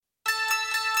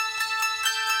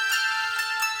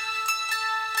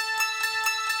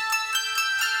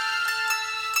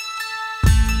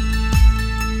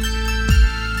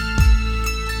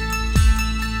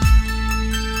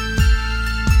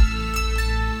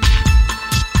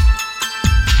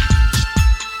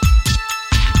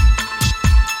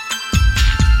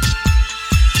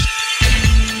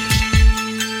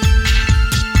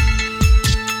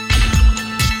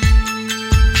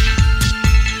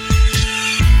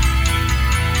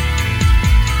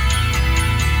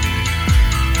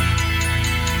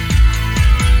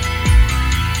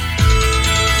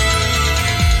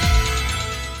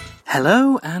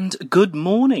Hello and good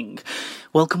morning.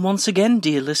 Welcome once again,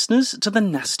 dear listeners, to the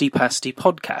Nasty Pasty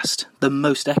podcast, the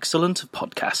most excellent of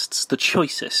podcasts, the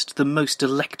choicest, the most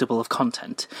delectable of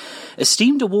content.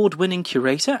 Esteemed award-winning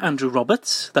curator Andrew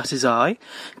Roberts, that is I,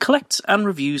 collects and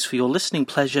reviews for your listening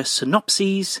pleasure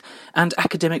synopses and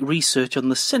academic research on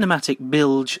the cinematic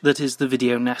bilge that is the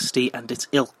video nasty and its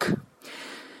ilk.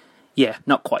 Yeah,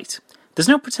 not quite. There's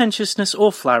no pretentiousness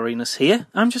or floweriness here.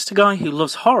 I'm just a guy who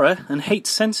loves horror and hates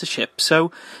censorship,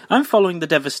 so I'm following the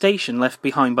devastation left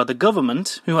behind by the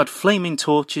government, who had flaming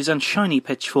torches and shiny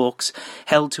pitchforks,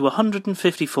 held to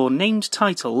 154 named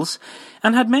titles,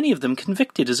 and had many of them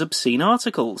convicted as obscene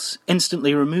articles,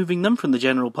 instantly removing them from the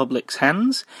general public's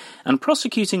hands, and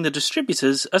prosecuting the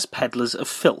distributors as peddlers of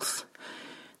filth.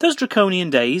 Those draconian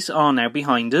days are now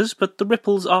behind us, but the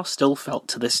ripples are still felt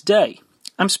to this day.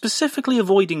 I'm specifically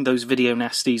avoiding those video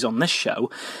nasties on this show,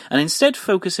 and instead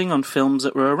focusing on films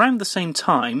that were around the same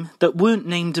time, that weren't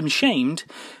named and shamed,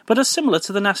 but are similar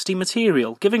to the nasty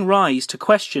material, giving rise to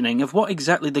questioning of what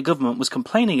exactly the government was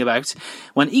complaining about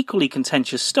when equally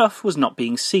contentious stuff was not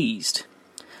being seized.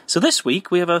 So this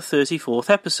week we have our 34th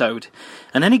episode,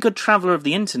 and any good traveller of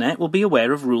the internet will be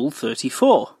aware of Rule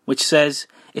 34, which says,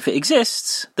 if it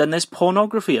exists, then there's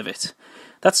pornography of it.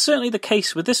 That's certainly the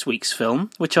case with this week's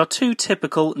film, which are two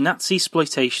typical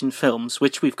Nazisploitation films,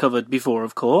 which we've covered before,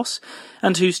 of course,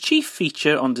 and whose chief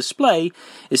feature on display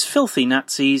is filthy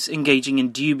Nazis engaging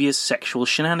in dubious sexual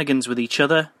shenanigans with each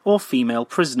other or female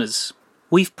prisoners.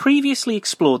 We've previously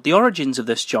explored the origins of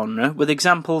this genre with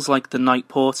examples like The Night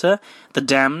Porter, The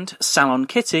Damned, Salon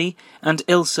Kitty, and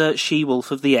Ilsa, She-Wolf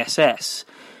of the SS.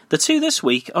 The two this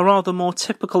week are rather more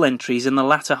typical entries in the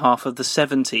latter half of the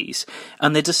 70s,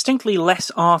 and they're distinctly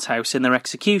less art house in their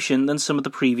execution than some of the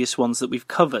previous ones that we've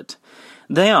covered.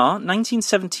 They are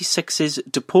 1976's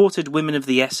Deported Women of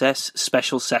the SS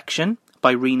Special Section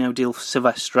by Rino Di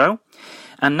Silvestro,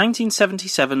 and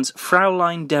 1977's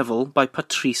Fraulein Devil by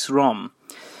Patrice Rom.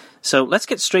 So let's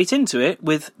get straight into it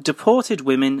with Deported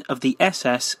Women of the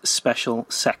SS Special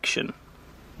Section.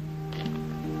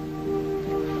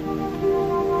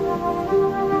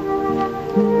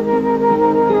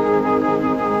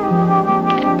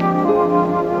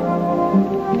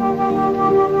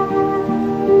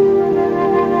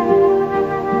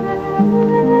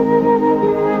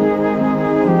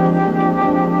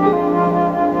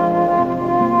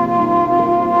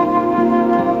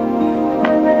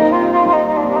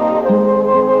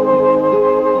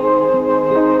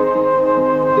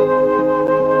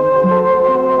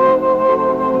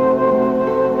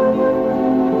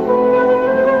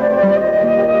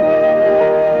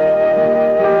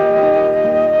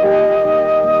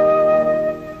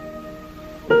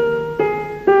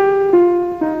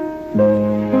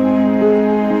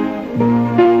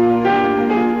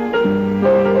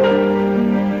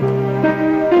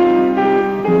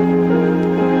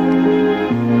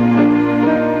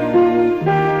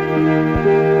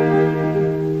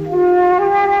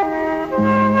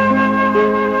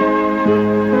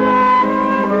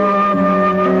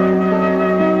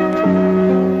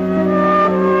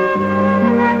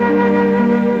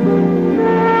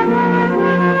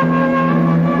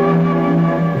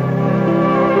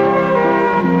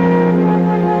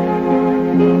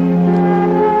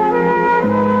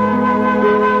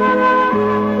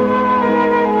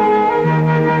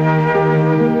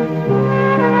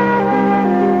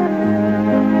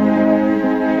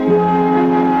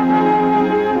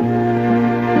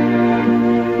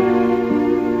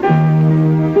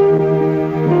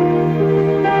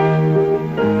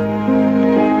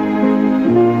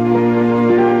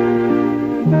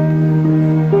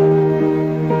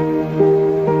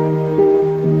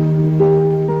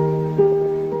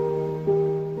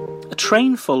 A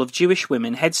train full of Jewish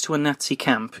women heads to a Nazi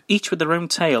camp, each with their own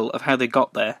tale of how they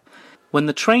got there. When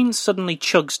the train suddenly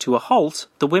chugs to a halt,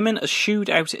 the women are shooed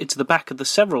out into the back of the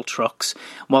several trucks,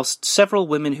 whilst several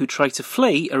women who try to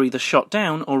flee are either shot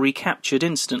down or recaptured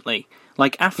instantly,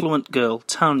 like affluent girl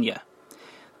Tanya.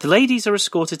 The ladies are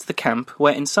escorted to the camp,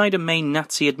 where inside a main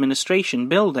Nazi administration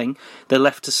building, they're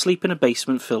left to sleep in a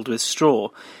basement filled with straw,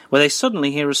 where they suddenly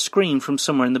hear a scream from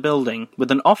somewhere in the building, with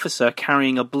an officer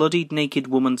carrying a bloodied naked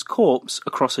woman's corpse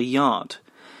across a yard.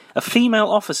 A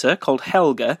female officer called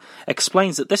Helga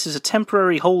explains that this is a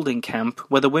temporary holding camp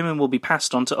where the women will be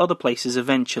passed on to other places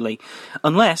eventually,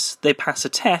 unless they pass a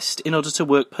test in order to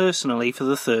work personally for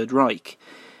the Third Reich.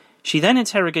 She then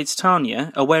interrogates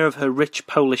Tanya, aware of her rich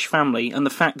Polish family and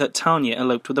the fact that Tanya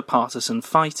eloped with a partisan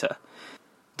fighter.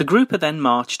 The group are then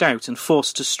marched out and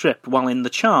forced to strip while in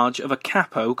the charge of a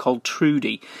capo called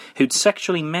Trudy, who'd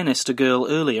sexually menaced a girl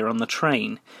earlier on the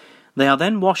train. They are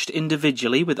then washed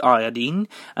individually with iodine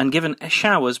and given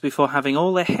showers before having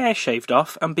all their hair shaved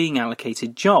off and being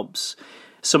allocated jobs.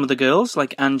 Some of the girls,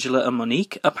 like Angela and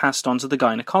Monique, are passed on to the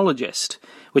gynecologist,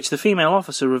 which the female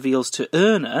officer reveals to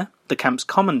Erna, the camp's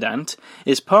commandant,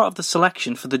 is part of the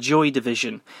selection for the Joy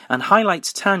Division, and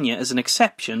highlights Tanya as an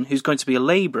exception who's going to be a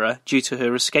labourer due to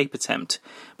her escape attempt,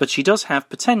 but she does have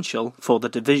potential for the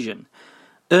division.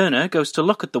 Erna goes to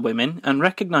look at the women and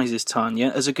recognises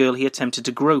Tanya as a girl he attempted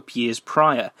to grope years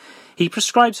prior. He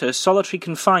prescribes her solitary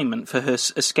confinement for her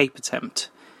escape attempt.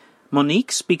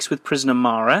 Monique speaks with prisoner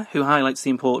Mara, who highlights the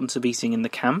importance of eating in the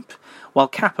camp, while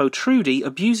Capo Trudy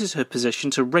abuses her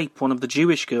position to rape one of the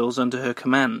Jewish girls under her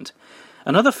command.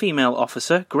 Another female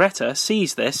officer, Greta,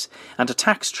 sees this and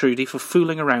attacks Trudy for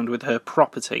fooling around with her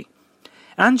property.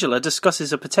 Angela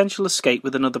discusses a potential escape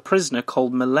with another prisoner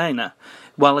called Milena,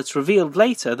 while it's revealed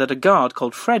later that a guard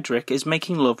called Frederick is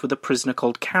making love with a prisoner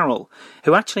called Carol,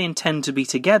 who actually intend to be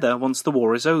together once the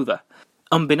war is over.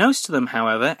 Unbeknownst to them,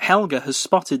 however, Helga has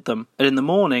spotted them, and in the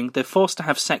morning they're forced to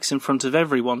have sex in front of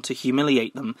everyone to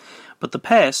humiliate them, but the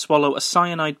pair swallow a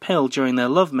cyanide pill during their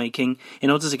lovemaking in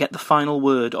order to get the final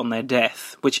word on their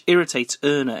death, which irritates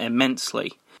Erna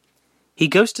immensely. He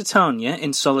goes to Tanya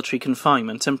in solitary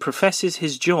confinement and professes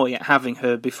his joy at having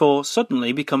her before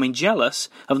suddenly becoming jealous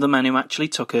of the man who actually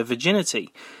took her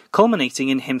virginity, culminating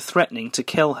in him threatening to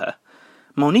kill her.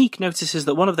 Monique notices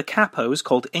that one of the capos,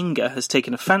 called Inga, has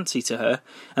taken a fancy to her,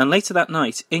 and later that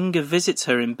night Inga visits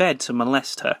her in bed to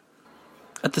molest her.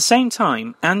 At the same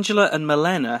time, Angela and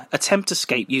Milena attempt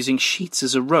escape using sheets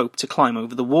as a rope to climb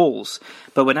over the walls,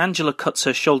 but when Angela cuts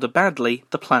her shoulder badly,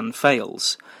 the plan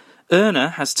fails. Erna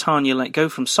has Tanya let go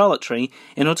from solitary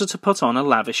in order to put on a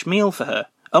lavish meal for her,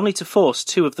 only to force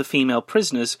two of the female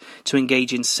prisoners to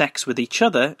engage in sex with each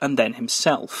other and then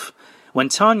himself. When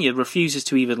Tanya refuses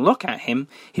to even look at him,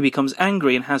 he becomes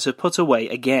angry and has her put away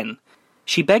again.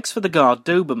 She begs for the guard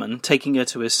Doberman, taking her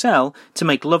to her cell, to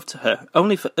make love to her,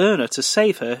 only for Erna to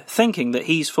save her, thinking that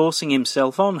he's forcing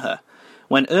himself on her.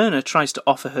 When Erna tries to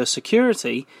offer her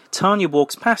security, Tanya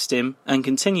walks past him and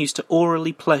continues to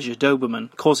orally pleasure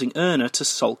Doberman, causing Erna to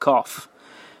sulk off.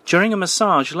 During a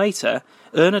massage later,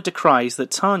 Erna decries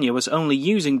that Tanya was only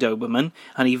using Doberman,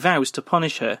 and he vows to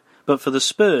punish her, but for the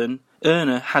spurn,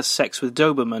 Erna has sex with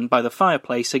Doberman by the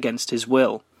fireplace against his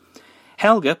will.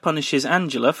 Helga punishes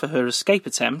Angela for her escape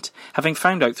attempt, having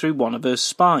found out through one of her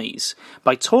spies,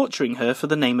 by torturing her for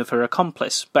the name of her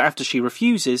accomplice, but after she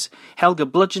refuses, Helga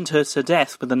bludgeoned her to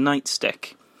death with a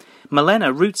nightstick.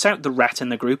 Milena roots out the rat in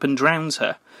the group and drowns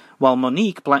her, while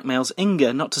Monique blackmails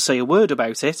Inga not to say a word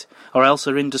about it, or else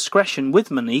her indiscretion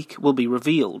with Monique will be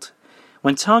revealed.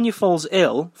 When Tanya falls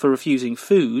ill for refusing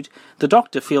food, the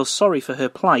doctor feels sorry for her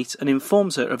plight and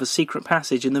informs her of a secret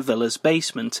passage in the villa's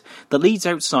basement that leads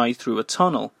outside through a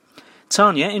tunnel.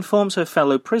 Tanya informs her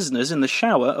fellow prisoners in the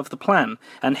shower of the plan,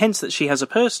 and hints that she has a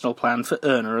personal plan for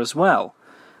Erna as well.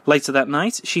 Later that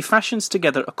night, she fashions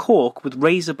together a cork with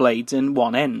razor blades in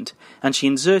one end, and she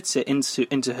inserts it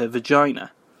into her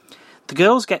vagina. The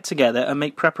girls get together and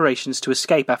make preparations to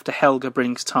escape after Helga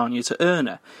brings Tanya to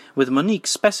Erna, with Monique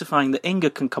specifying that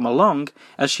Inga can come along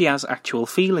as she has actual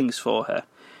feelings for her.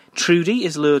 Trudy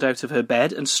is lured out of her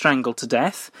bed and strangled to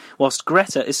death, whilst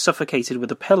Greta is suffocated with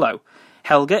a pillow.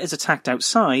 Helga is attacked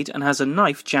outside and has a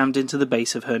knife jammed into the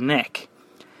base of her neck.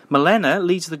 Milena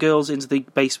leads the girls into the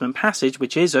basement passage,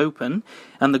 which is open,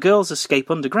 and the girls escape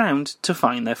underground to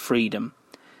find their freedom.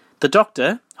 The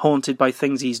doctor, haunted by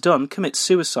things he's done, commits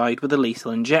suicide with a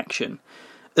lethal injection.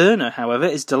 Erna, however,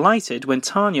 is delighted when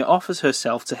Tanya offers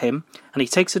herself to him, and he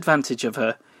takes advantage of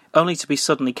her, only to be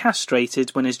suddenly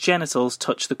castrated when his genitals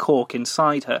touch the cork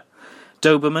inside her.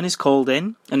 Doberman is called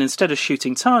in, and instead of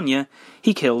shooting Tanya,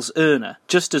 he kills Erna,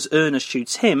 just as Erna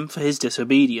shoots him for his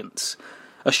disobedience.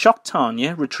 A shocked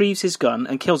Tanya retrieves his gun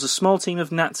and kills a small team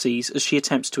of Nazis as she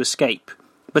attempts to escape,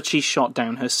 but she's shot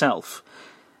down herself.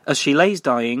 As she lays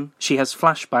dying, she has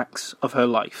flashbacks of her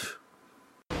life.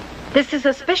 This is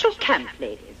a special camp,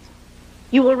 ladies.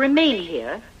 You will remain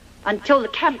here until the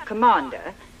camp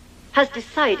commander has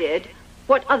decided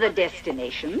what other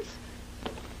destinations,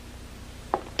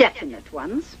 definite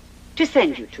ones, to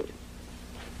send you to.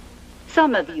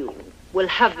 Some of you will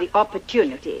have the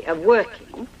opportunity of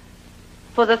working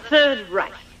for the Third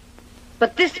Reich,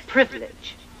 but this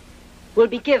privilege will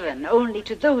be given only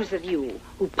to those of you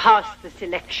who pass the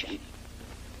selection.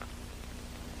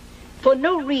 For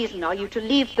no reason are you to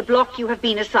leave the block you have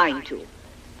been assigned to.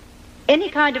 Any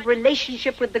kind of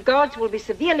relationship with the guards will be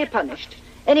severely punished.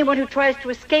 Anyone who tries to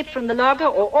escape from the lager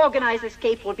or organize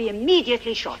escape will be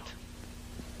immediately shot.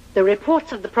 The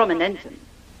reports of the Prominenten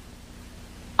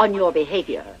on your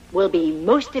behavior will be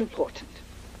most important.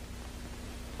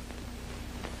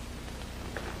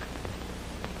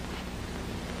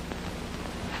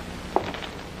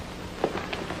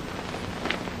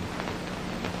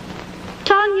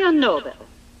 Tanya Nobel,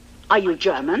 are you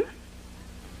German?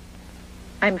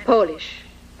 I'm Polish.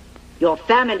 Your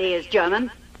family is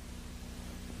German?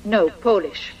 No,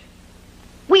 Polish.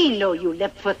 We know you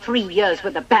lived for 3 years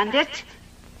with a bandit.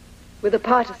 With a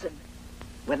partisan.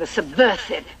 With a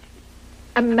subversive.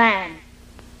 A man.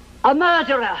 A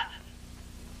murderer.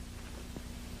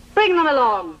 Bring them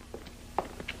along.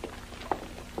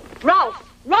 Raus!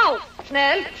 Raus!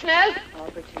 Schnell! Schnell!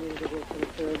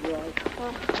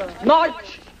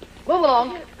 March! Move along!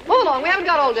 Move along! We haven't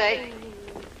got all day.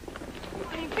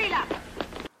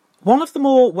 One of the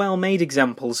more well-made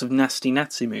examples of nasty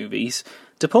Nazi movies,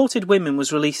 Deported Women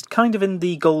was released kind of in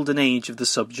the golden age of the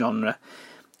subgenre,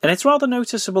 and it's rather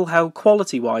noticeable how,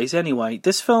 quality-wise anyway,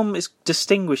 this film is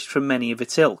distinguished from many of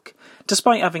its ilk,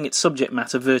 despite having its subject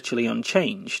matter virtually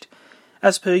unchanged.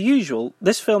 As per usual,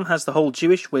 this film has the whole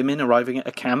Jewish women arriving at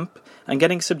a camp and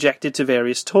getting subjected to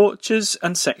various tortures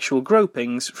and sexual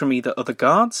gropings from either other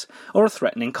guards or a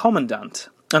threatening commandant,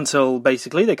 until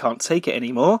basically they can't take it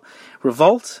anymore,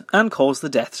 revolt, and cause the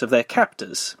deaths of their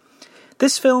captors.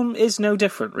 This film is no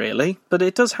different really, but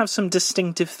it does have some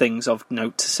distinctive things of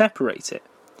note to separate it.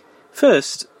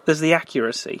 First, there's the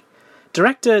accuracy.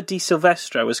 Director Di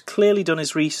Silvestro has clearly done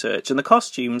his research, and the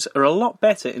costumes are a lot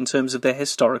better in terms of their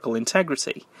historical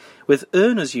integrity, with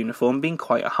Erna's uniform being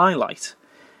quite a highlight.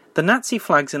 The Nazi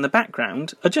flags in the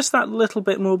background are just that little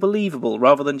bit more believable,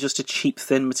 rather than just a cheap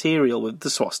thin material with the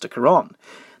swastika on.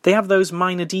 They have those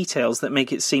minor details that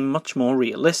make it seem much more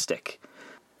realistic.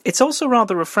 It's also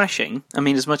rather refreshing, I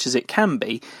mean as much as it can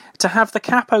be, to have the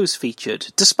capos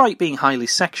featured, despite being highly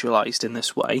sexualised in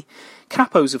this way.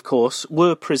 Capos, of course,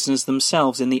 were prisoners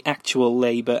themselves in the actual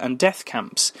labour and death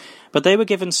camps, but they were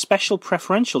given special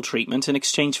preferential treatment in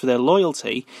exchange for their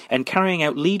loyalty and carrying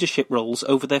out leadership roles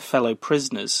over their fellow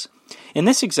prisoners. In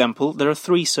this example, there are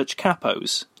 3 such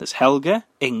capos. There's Helga,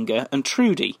 Inga and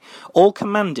Trudy, all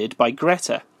commanded by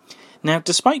Greta. Now,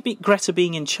 despite Greta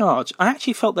being in charge, I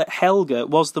actually felt that Helga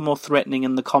was the more threatening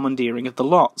and the commandeering of the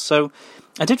lot, so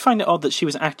I did find it odd that she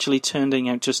was actually turning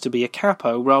out just to be a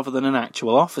capo rather than an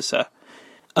actual officer.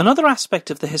 Another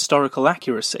aspect of the historical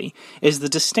accuracy is the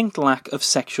distinct lack of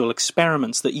sexual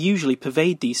experiments that usually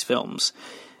pervade these films.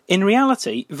 In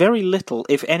reality, very little,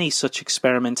 if any, such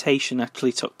experimentation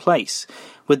actually took place,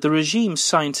 with the regime's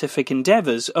scientific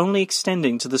endeavours only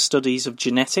extending to the studies of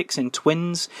genetics in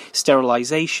twins,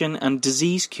 sterilisation and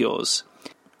disease cures.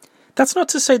 That's not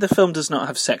to say the film does not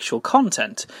have sexual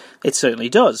content. It certainly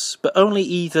does, but only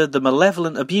either the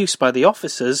malevolent abuse by the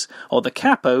officers or the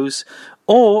capos,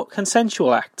 or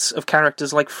consensual acts of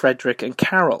characters like Frederick and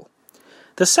Carol.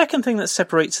 The second thing that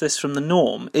separates this from the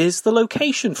norm is the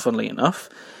location, funnily enough.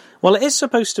 While it is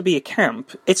supposed to be a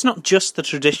camp, it's not just the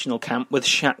traditional camp with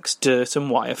shacks, dirt and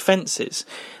wire fences.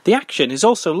 The action is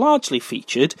also largely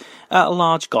featured at a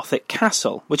large Gothic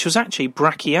castle, which was actually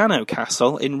Bracciano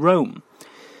Castle in Rome.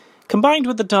 Combined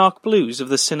with the dark blues of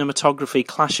the cinematography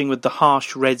clashing with the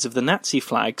harsh reds of the Nazi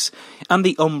flags and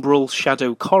the umbral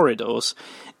shadow corridors,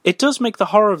 it does make the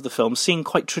horror of the film seem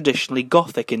quite traditionally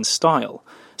Gothic in style.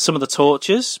 Some of the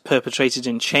tortures, perpetrated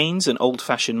in chains and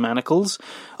old-fashioned manacles,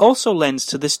 also lends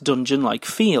to this dungeon-like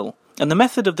feel, and the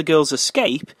method of the girl's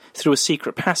escape, through a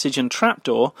secret passage and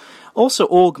trapdoor, also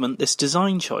augment this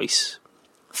design choice.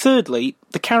 Thirdly,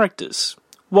 the characters.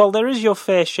 While there is your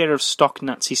fair share of stock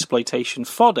Nazisploitation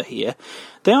fodder here,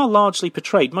 they are largely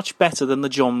portrayed much better than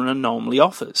the genre normally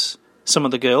offers. Some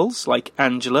of the girls, like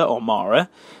Angela or Mara,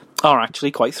 are actually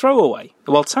quite throwaway,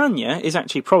 while Tanya is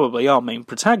actually probably our main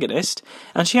protagonist,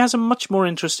 and she has a much more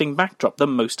interesting backdrop than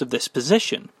most of this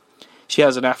position. She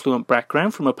has an affluent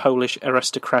background from a Polish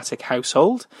aristocratic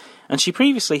household, and she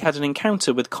previously had an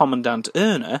encounter with Commandant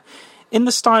Erna in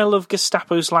the style of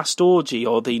Gestapo's Last Orgy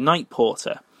or The Night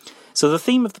Porter. So the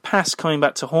theme of the past coming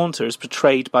back to haunt her is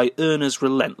portrayed by Erna's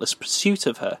relentless pursuit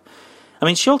of her. I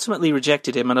mean, she ultimately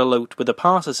rejected him and eloped with a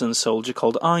partisan soldier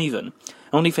called Ivan,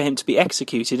 only for him to be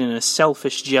executed in a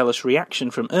selfish, jealous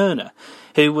reaction from Erna,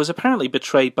 who was apparently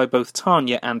betrayed by both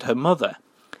Tanya and her mother.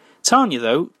 Tanya,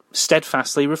 though,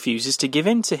 steadfastly refuses to give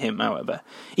in to him, however,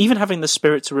 even having the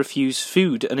spirit to refuse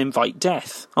food and invite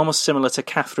death, almost similar to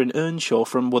Catherine Earnshaw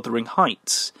from Wuthering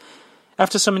Heights.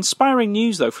 After some inspiring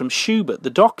news, though, from Schubert, the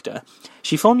doctor,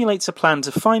 she formulates a plan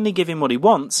to finally give him what he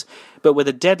wants, but with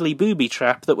a deadly booby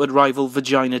trap that would rival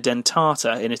Vagina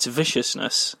Dentata in its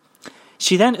viciousness.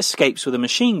 She then escapes with a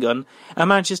machine gun and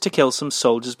manages to kill some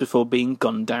soldiers before being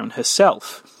gunned down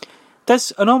herself.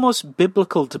 There's an almost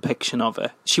biblical depiction of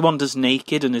her. She wanders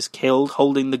naked and is killed,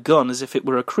 holding the gun as if it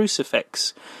were a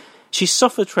crucifix. She's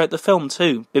suffered throughout the film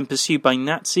too, been pursued by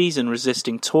Nazis and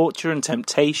resisting torture and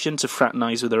temptation to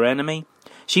fraternise with her enemy.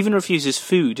 She even refuses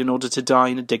food in order to die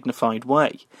in a dignified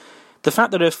way. The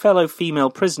fact that her fellow female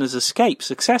prisoners escape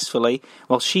successfully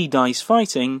while she dies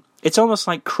fighting, it's almost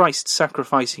like Christ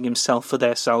sacrificing himself for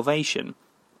their salvation.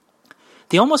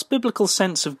 The almost biblical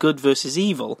sense of good versus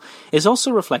evil is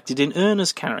also reflected in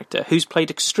Erna's character, who's played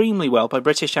extremely well by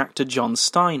British actor John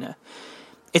Steiner.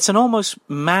 It's an almost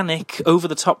manic,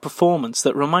 over-the-top performance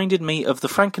that reminded me of the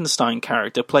Frankenstein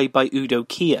character played by Udo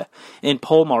Kier in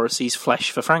Paul Morrissey's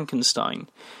Flesh for Frankenstein.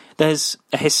 There's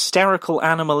a hysterical,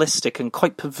 animalistic and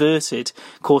quite perverted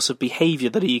course of behaviour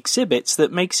that he exhibits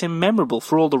that makes him memorable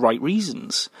for all the right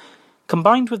reasons.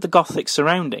 Combined with the gothic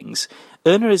surroundings,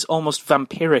 Erna is almost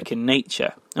vampiric in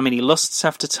nature. I mean, he lusts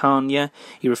after Tanya,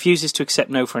 he refuses to accept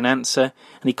no for an answer,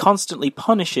 and he constantly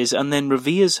punishes and then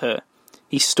reveres her.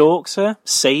 He stalks her,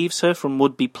 saves her from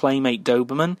would-be playmate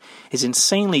Doberman, is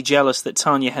insanely jealous that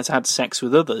Tanya has had sex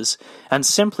with others, and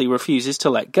simply refuses to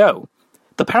let go.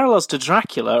 The parallels to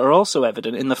Dracula are also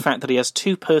evident in the fact that he has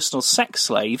 2 personal sex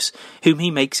slaves whom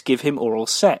he makes give him oral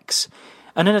sex.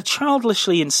 And in a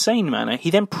childishly insane manner, he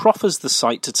then proffers the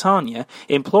sight to Tanya,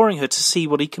 imploring her to see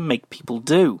what he can make people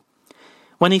do.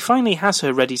 When he finally has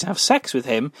her ready to have sex with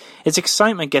him, his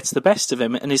excitement gets the best of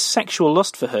him and his sexual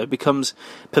lust for her becomes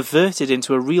perverted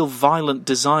into a real violent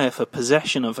desire for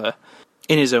possession of her.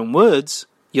 In his own words,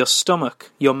 "Your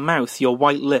stomach, your mouth, your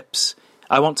white lips.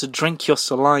 I want to drink your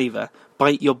saliva,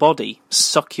 bite your body,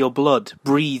 suck your blood,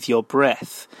 breathe your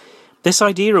breath." This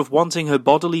idea of wanting her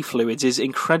bodily fluids is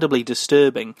incredibly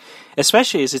disturbing,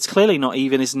 especially as it's clearly not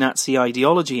even his Nazi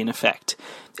ideology in effect.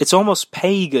 It's almost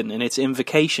pagan in its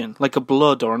invocation, like a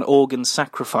blood or an organ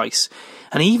sacrifice,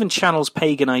 and he even channels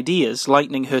pagan ideas,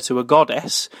 likening her to a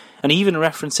goddess, and even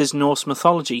references Norse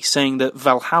mythology, saying that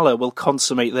Valhalla will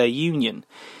consummate their union.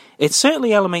 It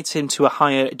certainly elevates him to a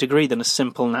higher degree than a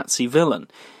simple Nazi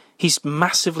villain. He's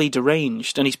massively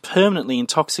deranged, and he's permanently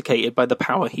intoxicated by the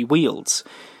power he wields.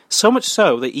 So much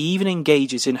so that he even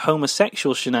engages in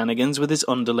homosexual shenanigans with his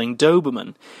underling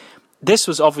Doberman. This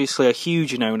was obviously a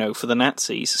huge no-no for the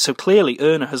Nazis, so clearly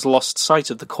Erna has lost sight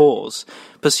of the cause,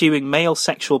 pursuing male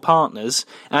sexual partners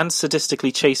and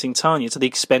sadistically chasing Tanya to the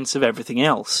expense of everything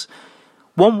else.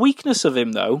 One weakness of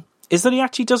him, though, is that he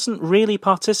actually doesn't really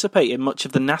participate in much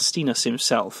of the nastiness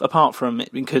himself, apart from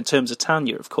in terms of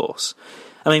Tanya, of course.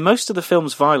 I mean, most of the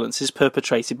film's violence is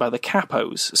perpetrated by the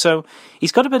capos, so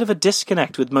he's got a bit of a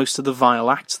disconnect with most of the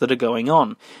vile acts that are going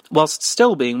on, whilst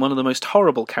still being one of the most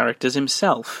horrible characters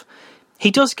himself. He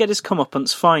does get his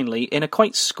comeuppance finally in a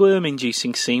quite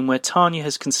squirm-inducing scene where Tanya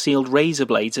has concealed razor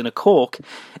blades in a cork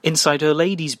inside her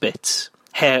ladies' bits.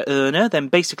 Herr Erna then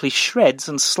basically shreds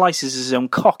and slices his own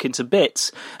cock into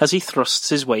bits as he thrusts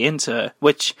his way into her,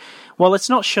 which, while it's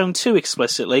not shown too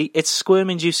explicitly, it's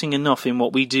squirm-inducing enough in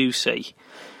what we do see.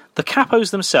 The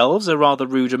capos themselves are rather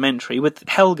rudimentary, with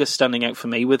Helga standing out for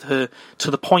me with her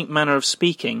to-the-point manner of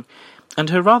speaking, and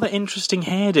her rather interesting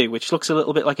hairdo, which looks a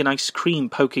little bit like an ice cream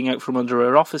poking out from under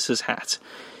her officer's hat.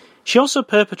 She also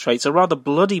perpetrates a rather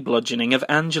bloody bludgeoning of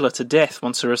Angela to death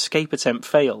once her escape attempt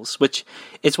fails, which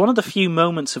is one of the few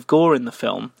moments of gore in the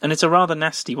film, and it's a rather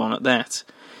nasty one at that.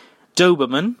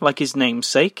 Doberman, like his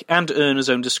namesake, and Erna's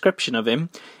own description of him,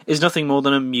 is nothing more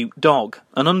than a mute dog,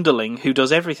 an underling who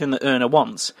does everything that Erna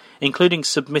wants, including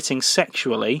submitting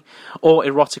sexually or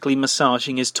erotically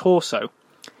massaging his torso.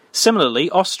 Similarly,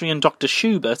 Austrian Dr.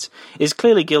 Schubert is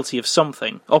clearly guilty of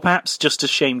something, or perhaps just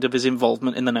ashamed of his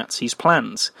involvement in the Nazis'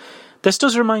 plans. This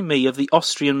does remind me of the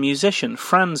Austrian musician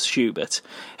Franz Schubert,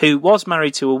 who was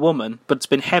married to a woman, but it's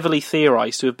been heavily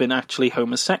theorised to have been actually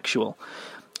homosexual.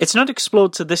 It's not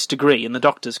explored to this degree in the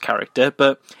Doctor's character,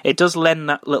 but it does lend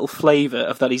that little flavour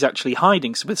of that he's actually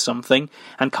hiding with something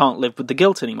and can't live with the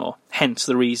guilt anymore, hence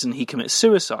the reason he commits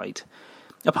suicide.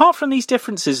 Apart from these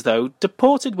differences, though,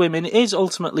 Deported Women is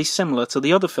ultimately similar to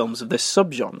the other films of this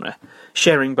subgenre,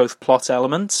 sharing both plot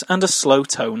elements and a slow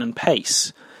tone and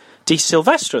pace. De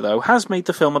Silvestre, though, has made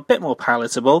the film a bit more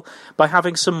palatable by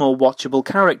having some more watchable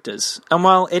characters, and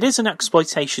while it is an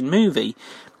exploitation movie,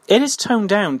 it is toned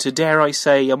down to, dare I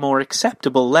say, a more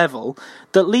acceptable level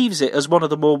that leaves it as one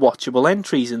of the more watchable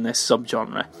entries in this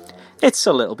subgenre. It's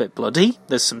a little bit bloody,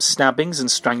 there's some stabbings and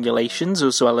strangulations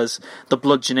as well as the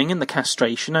bludgeoning and the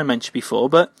castration I mentioned before,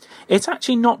 but it's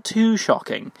actually not too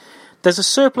shocking. There's a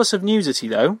surplus of nudity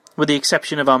though, with the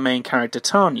exception of our main character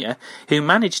Tanya, who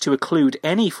managed to occlude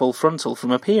any full frontal from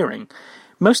appearing.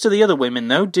 Most of the other women,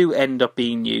 though, do end up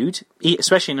being nude,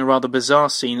 especially in a rather bizarre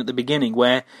scene at the beginning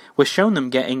where we're shown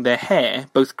them getting their hair,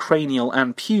 both cranial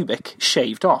and pubic,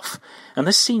 shaved off. And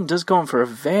this scene does go on for a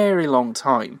very long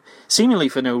time, seemingly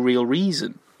for no real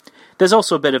reason. There's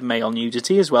also a bit of male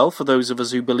nudity as well, for those of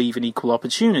us who believe in equal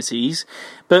opportunities,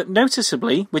 but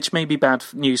noticeably, which may be bad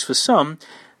news for some,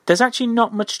 there's actually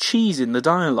not much cheese in the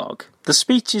dialogue. The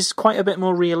speech is quite a bit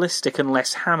more realistic and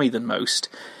less hammy than most,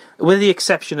 with the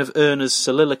exception of Erna's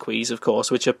soliloquies, of course,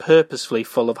 which are purposefully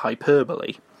full of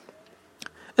hyperbole.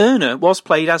 Erna was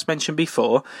played, as mentioned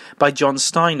before, by John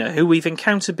Steiner, who we've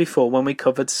encountered before when we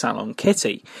covered Salon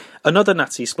Kitty, another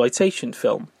Nazisploitation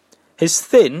film. His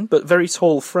thin but very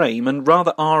tall frame and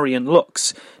rather Aryan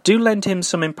looks do lend him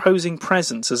some imposing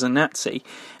presence as a Nazi,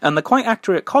 and the quite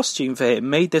accurate costume for him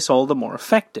made this all the more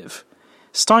effective.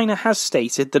 Steiner has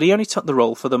stated that he only took the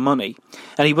role for the money,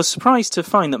 and he was surprised to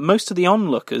find that most of the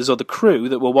onlookers or the crew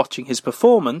that were watching his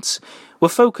performance were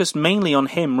focused mainly on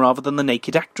him rather than the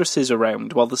naked actresses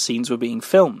around while the scenes were being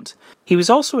filmed. He was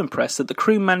also impressed that the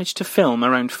crew managed to film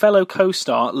around fellow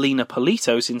co-star Lena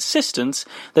Polito's insistence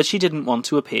that she didn't want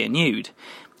to appear nude.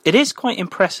 It is quite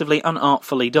impressively and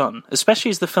artfully done,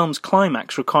 especially as the film's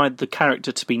climax required the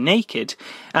character to be naked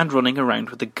and running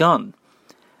around with a gun.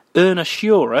 Erna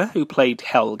Schurer, who played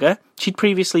Helga, she'd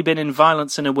previously been in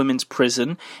Violence in a Women's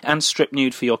Prison and Strip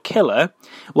Nude for Your Killer,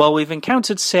 while we've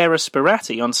encountered Sarah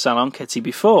Spirati on Salon Kitty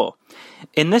before.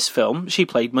 In this film, she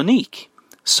played Monique.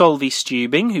 Solveig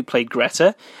Stubing, who played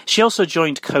Greta, she also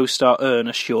joined co-star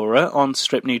Erna Schurer on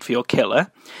Strip Nude for Your Killer,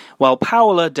 while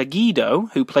Paola De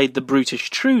Guido, who played the brutish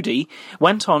Trudy,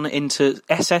 went on into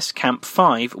SS Camp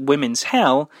 5, Women's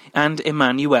Hell, and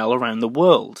Emmanuel Around the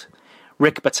World.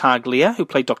 Rick Battaglia, who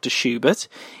played Dr. Schubert,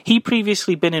 he'd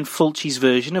previously been in Fulci's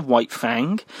version of White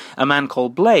Fang, A Man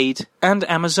Called Blade, and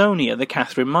Amazonia, the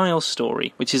Catherine Miles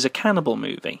story, which is a cannibal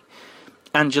movie.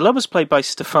 Angela was played by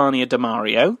Stefania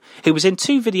Damario, who was in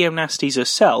 2 video nasties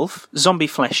herself, Zombie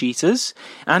Flesh Eaters,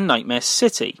 and Nightmare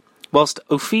City, whilst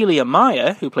Ophelia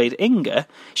Meyer, who played Inga,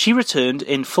 she returned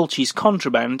in Fulci's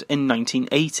Contraband in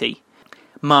 1980.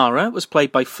 Mara was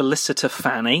played by Felicita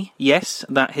Fanny, yes,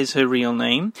 that is her real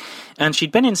name, and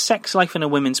she'd been in Sex Life in a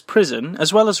Women's Prison,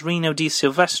 as well as Rino Di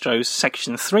Silvestro's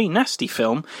Section 3 nasty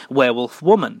film, Werewolf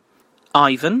Woman.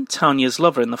 Ivan, Tanya's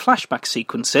lover in the flashback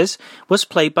sequences, was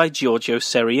played by Giorgio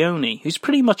Serioni, who's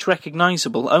pretty much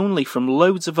recognisable only from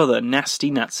loads of other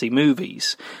nasty Nazi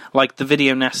movies, like the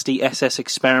video nasty SS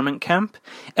Experiment Camp,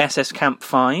 SS Camp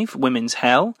 5, Women's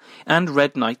Hell, and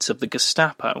Red Knights of the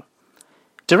Gestapo.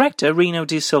 Director Rino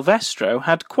Di Silvestro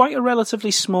had quite a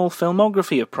relatively small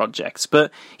filmography of projects,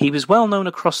 but he was well known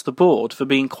across the board for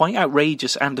being quite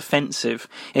outrageous and offensive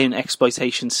in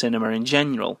exploitation cinema in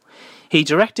general. He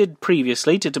directed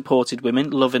previously to Deported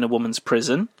Women, Love in a Woman's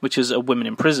Prison, which is a women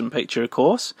in prison picture, of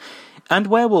course, and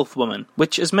Werewolf Woman,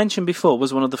 which, as mentioned before,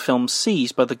 was one of the films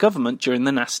seized by the government during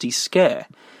the Nasty Scare.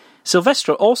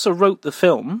 Silvestro also wrote the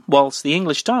film, whilst the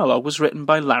English dialogue was written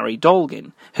by Larry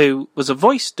Dolgin, who was a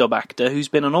voice dub actor who's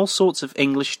been on all sorts of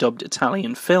English-dubbed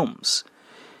Italian films.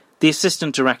 The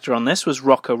assistant director on this was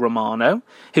Rocco Romano,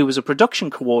 who was a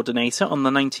production coordinator on the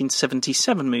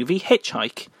 1977 movie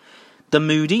Hitchhike. The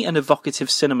moody and evocative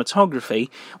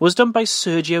cinematography was done by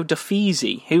Sergio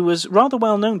Dafisi, who was rather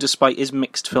well known despite his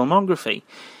mixed filmography.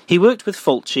 He worked with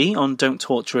Fulci on Don't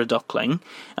Torture a Duckling,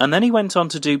 and then he went on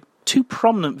to do 2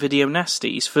 prominent video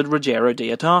nasties for Ruggero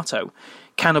Deodato,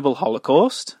 Cannibal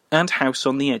Holocaust and House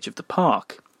on the Edge of the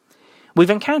Park.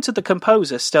 We've encountered the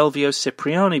composer Stelvio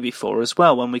Cipriani before as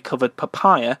well when we covered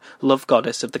Papaya, Love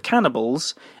Goddess of the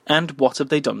Cannibals, and What Have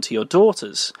They Done to Your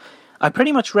Daughters. I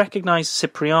pretty much recognised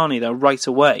Cipriani though right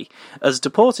away, as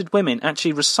Deported Women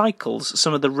actually recycles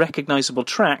some of the recognisable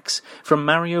tracks from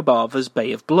Mario Bava's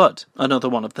Bay of Blood, another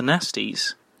one of the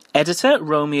nasties. Editor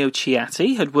Romeo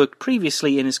Chiatti had worked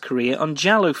previously in his career on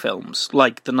giallo films,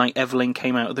 like The Night Evelyn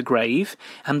Came Out of the Grave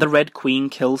and The Red Queen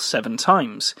Kills 7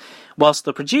 Times, whilst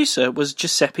the producer was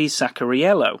Giuseppe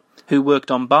Zacariello, who worked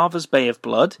on Bava's Bay of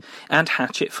Blood and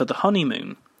Hatchet for the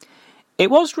Honeymoon. It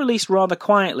was released rather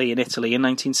quietly in Italy in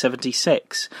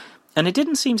 1976, and it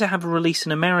didn't seem to have a release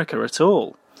in America at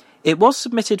all. It was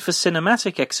submitted for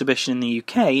cinematic exhibition in the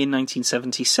UK in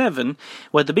 1977,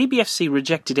 where the BBFC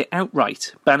rejected it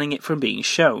outright, banning it from being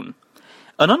shown.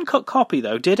 An uncut copy,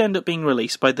 though, did end up being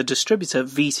released by the distributor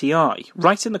VTI,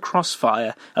 right in the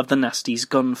crossfire of the Nasties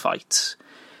gunfights.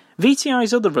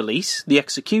 VTI's other release, The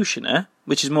Executioner,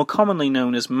 which is more commonly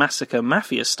known as Massacre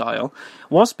Mafia Style,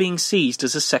 was being seized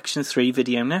as a Section 3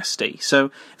 video nasty, so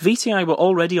VTI were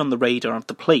already on the radar of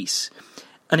the police.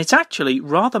 And it's actually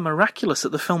rather miraculous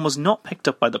that the film was not picked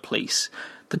up by the police.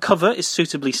 The cover is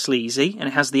suitably sleazy, and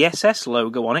it has the SS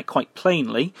logo on it quite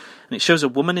plainly, and it shows a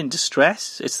woman in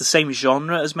distress. It's the same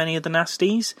genre as many of the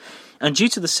nasties, and due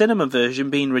to the cinema version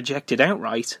being rejected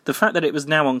outright, the fact that it was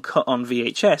now uncut on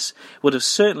VHS would have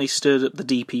certainly stirred up the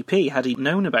DPP had he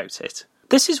known about it.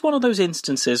 This is one of those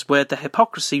instances where the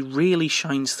hypocrisy really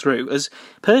shines through, as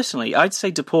personally I'd say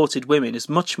Deported Women is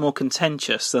much more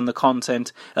contentious than the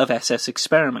content of SS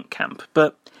Experiment Camp,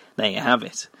 but there you have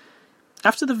it.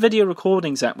 After the Video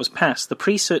Recordings Act was passed, the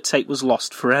pre-cert tape was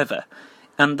lost forever,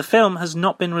 and the film has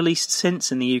not been released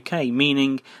since in the UK,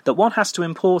 meaning that one has to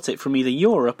import it from either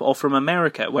Europe or from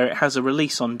America, where it has a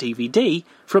release on DVD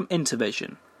from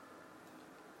Intervision.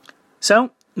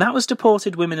 So, that was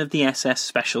Deported Women of the SS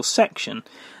Special Section.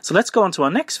 So let's go on to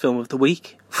our next film of the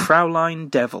week, Fraulein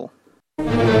Devil.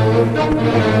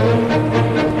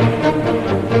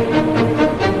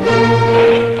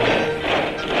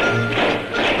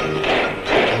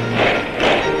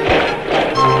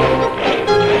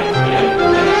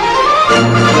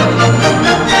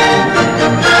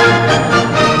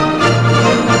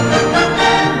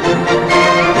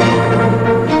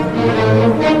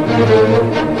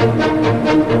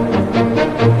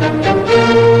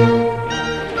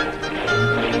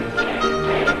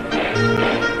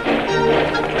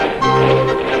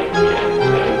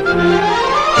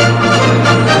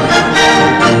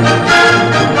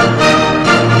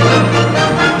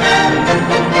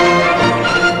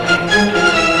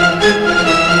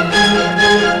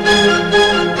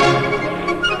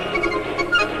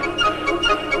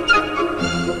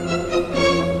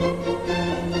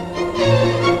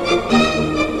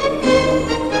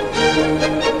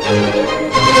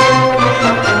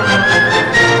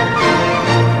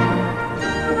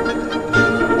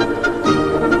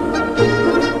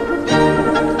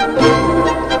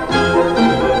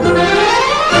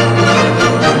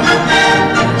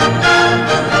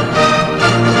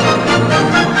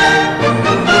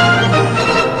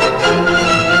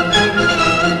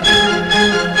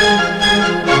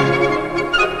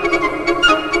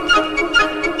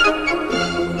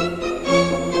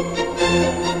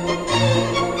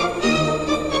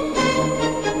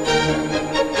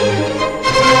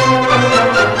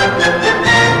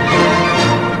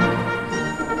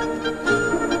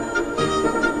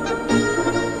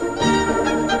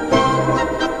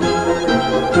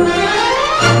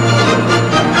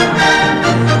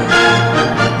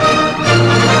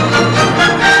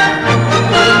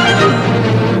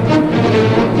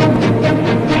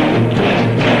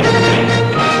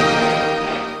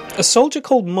 A soldier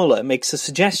called Muller makes a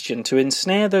suggestion to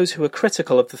ensnare those who are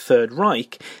critical of the Third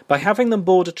Reich by having them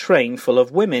board a train full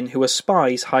of women who are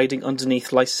spies hiding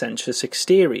underneath licentious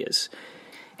exteriors.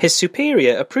 His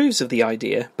superior approves of the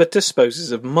idea, but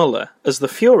disposes of Muller, as the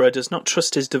Führer does not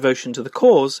trust his devotion to the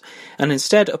cause, and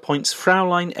instead appoints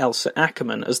Fraulein Elsa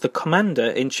Ackermann as the commander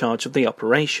in charge of the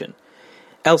operation.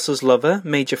 Elsa's lover,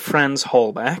 Major Franz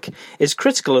Holbach, is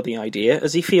critical of the idea,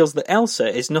 as he feels that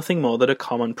Elsa is nothing more than a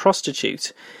common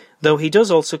prostitute, though he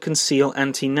does also conceal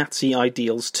anti-Nazi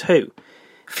ideals too.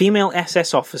 Female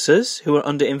SS officers, who are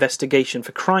under investigation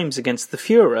for crimes against the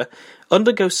Führer,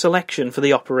 undergo selection for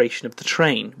the operation of the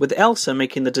train, with Elsa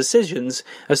making the decisions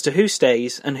as to who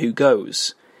stays and who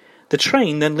goes. The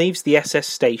train then leaves the SS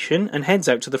station and heads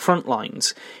out to the front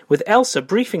lines, with Elsa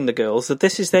briefing the girls that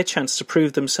this is their chance to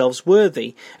prove themselves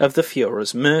worthy of the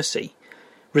Führer's mercy.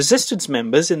 Resistance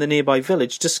members in the nearby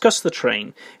village discuss the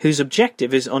train, whose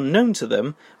objective is unknown to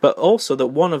them, but also that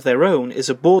one of their own is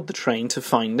aboard the train to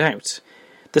find out.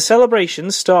 The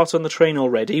celebrations start on the train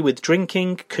already, with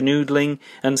drinking, canoodling,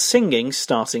 and singing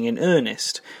starting in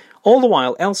earnest. All the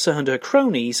while Elsa and her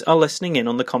cronies are listening in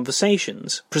on the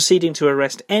conversations, proceeding to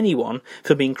arrest anyone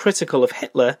for being critical of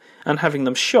Hitler and having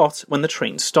them shot when the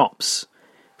train stops.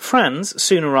 Franz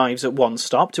soon arrives at one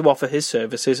stop to offer his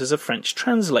services as a French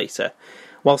translator,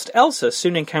 whilst Elsa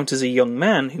soon encounters a young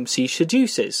man whom she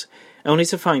seduces, only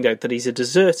to find out that he's a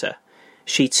deserter.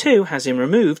 She too has him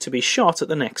removed to be shot at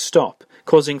the next stop,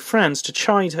 causing Franz to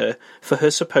chide her for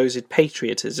her supposed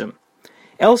patriotism.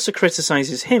 Elsa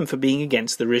criticises him for being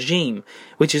against the regime,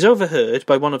 which is overheard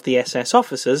by one of the SS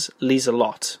officers, Lisa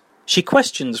Lott. She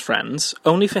questions Franz,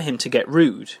 only for him to get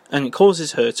rude, and it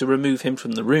causes her to remove him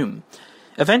from the room.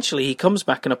 Eventually he comes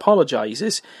back and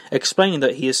apologises, explaining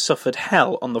that he has suffered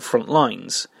hell on the front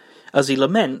lines. As he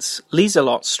laments, Lisa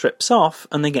Lott strips off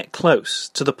and they get close,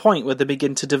 to the point where they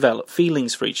begin to develop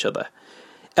feelings for each other.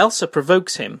 Elsa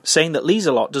provokes him, saying that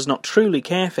Lisa Lott does not truly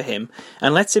care for him,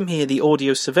 and lets him hear the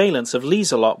audio surveillance of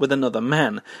Lisa Lott with another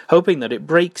man, hoping that it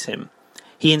breaks him.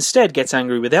 He instead gets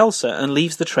angry with Elsa and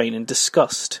leaves the train in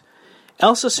disgust.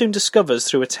 Elsa soon discovers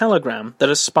through a telegram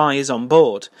that a spy is on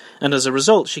board, and as a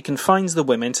result she confines the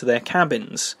women to their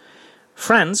cabins.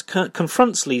 Franz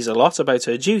confronts Lieselot about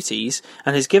her duties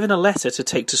and is given a letter to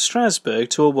take to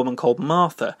Strasbourg to a woman called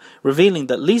Martha, revealing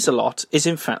that Lieselot is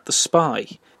in fact the spy.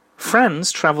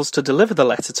 Franz travels to deliver the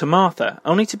letter to Martha,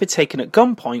 only to be taken at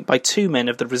gunpoint by 2 men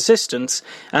of the Resistance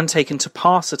and taken to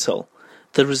Parsetal,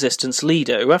 the Resistance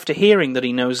leader, who after hearing that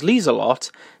he knows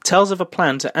Lieselot, tells of a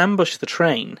plan to ambush the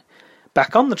train.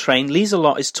 Back on the train,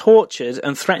 Lieselot is tortured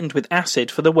and threatened with acid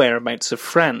for the whereabouts of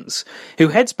Franz, who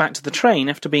heads back to the train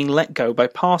after being let go by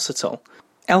Parsetal.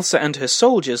 Elsa and her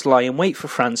soldiers lie in wait for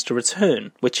Franz to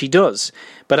return, which he does,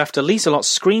 but after Lieselot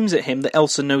screams at him that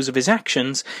Elsa knows of his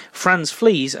actions, Franz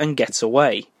flees and gets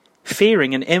away.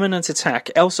 Fearing an imminent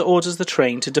attack, Elsa orders the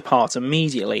train to depart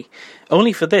immediately,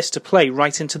 only for this to play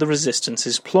right into the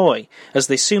Resistance's ploy, as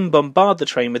they soon bombard the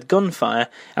train with gunfire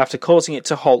after causing it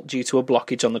to halt due to a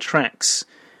blockage on the tracks.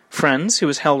 Franz, who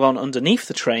is held on underneath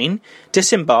the train,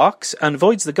 disembarks and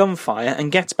avoids the gunfire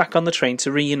and gets back on the train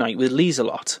to reunite with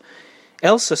Lieselot.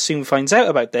 Elsa soon finds out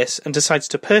about this and decides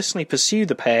to personally pursue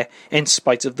the pair in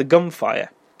spite of the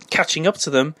gunfire. Catching up to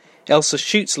them, Elsa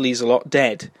shoots Lieselot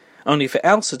dead, only for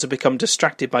Elsa to become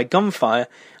distracted by gunfire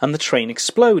and the train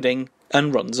exploding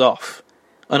and runs off.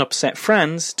 An upset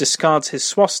Franz discards his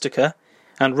swastika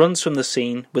and runs from the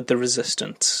scene with the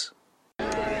Resistance.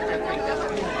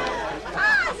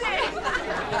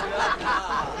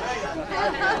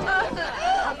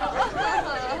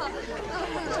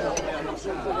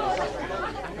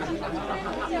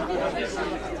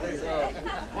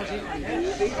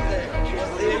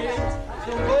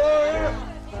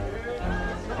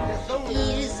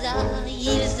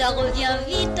 Ilsa, reviens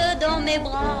vite dans mes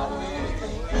bras.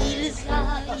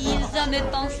 Ilsa, mes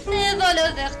pensées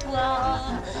volent vers toi.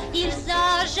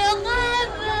 Ilsa, je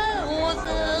rêve aux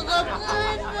heures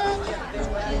brèves où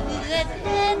tu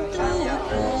étais tout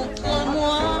contre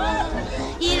moi.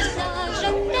 Ilsa, je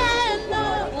t'aime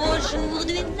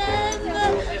aujourd'hui même.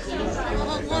 Ilsa,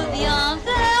 reviens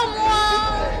vers moi.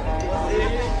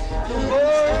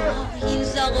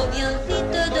 Ilsa, reviens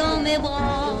vite dans mes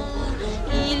bras.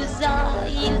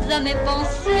 Ilsa, mes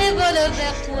pensées volent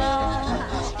vers toi.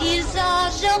 Ilsa,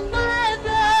 je rêve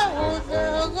aux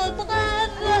heures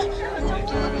brèves où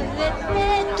tu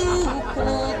étais tout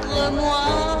contre moi.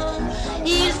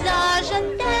 Ilsa, je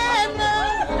t'aime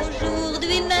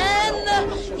aujourd'hui même.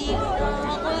 Ilsa,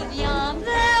 reviens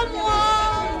vers moi.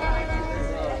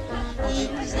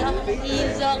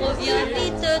 Ilsa, reviens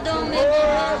vite dans mes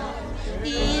bras.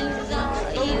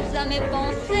 Ilsa, mes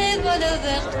pensées volent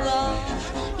vers toi.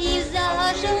 Ilsa,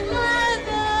 je rêve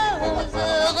aux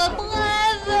heures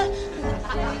brèves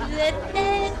où tu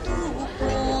étais tout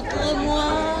contre moi.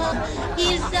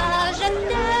 Ilsa, je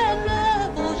t'aime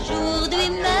aujourd'hui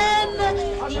même.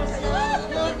 Ilsa,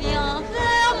 reviens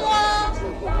vers moi.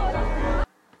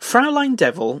 Fraulein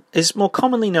Devil is more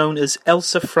commonly known as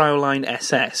Elsa Fraulein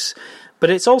SS, but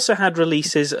it's also had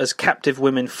releases as Captive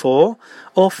Women 4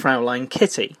 or Fraulein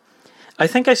Kitty. I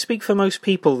think I speak for most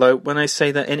people, though, when I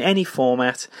say that in any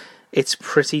format, it's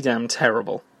pretty damn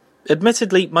terrible.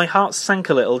 Admittedly, my heart sank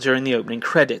a little during the opening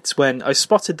credits when I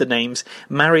spotted the names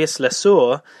Marius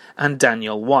Lesour and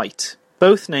Daniel White.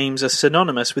 Both names are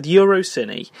synonymous with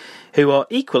Eurocine, who are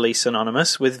equally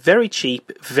synonymous with very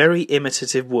cheap, very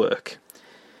imitative work.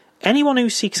 Anyone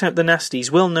who seeks out the nasties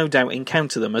will no doubt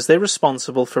encounter them, as they're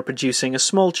responsible for producing a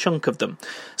small chunk of them,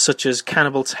 such as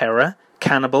Cannibal Terror,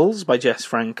 Cannibals by Jess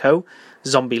Franco,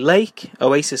 Zombie Lake,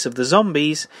 Oasis of the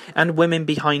Zombies, and Women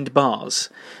Behind Bars.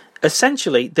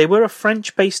 Essentially, they were a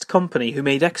French-based company who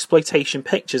made exploitation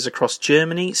pictures across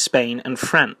Germany, Spain and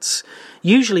France,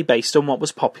 usually based on what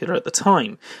was popular at the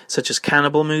time, such as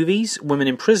cannibal movies, women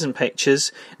in prison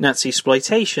pictures,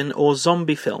 Nazisploitation or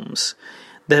zombie films.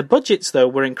 Their budgets, though,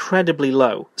 were incredibly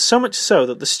low, so much so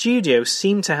that the studio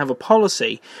seemed to have a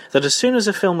policy that as soon as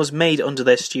a film was made under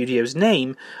their studio's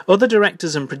name, other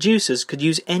directors and producers could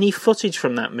use any footage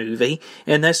from that movie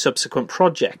in their subsequent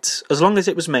projects, as long as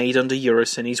it was made under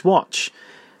Eurocine's watch.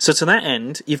 So to that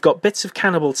end, you've got bits of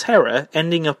Cannibal Terror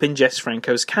ending up in Jess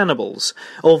Franco's Cannibals,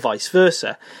 or vice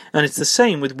versa, and it's the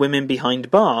same with Women Behind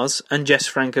Bars and Jess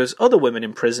Franco's other women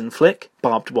in prison flick,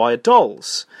 Barbed Wire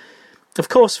Dolls. Of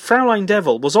course, Fraulein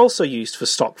Devil was also used for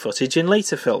stock footage in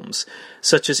later films,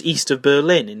 such as East of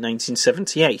Berlin in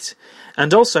 1978,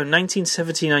 and also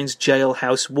 1979's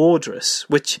Jailhouse Wardress,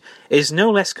 which is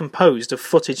no less composed of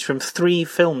footage from 3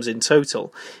 films in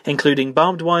total, including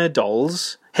Barbed Wire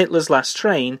Dolls, Hitler's Last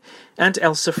Train, and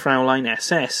Elsa Fraulein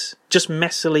SS, just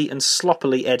messily and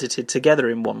sloppily edited together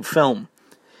in one film.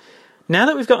 Now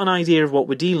that we've got an idea of what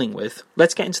we're dealing with,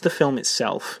 let's get into the film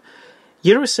itself.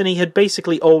 Eurocine had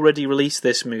basically already released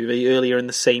this movie earlier in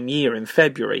the same year, in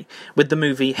February, with the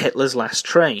movie Hitler's Last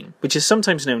Train, which is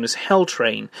sometimes known as Hell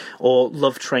Train, or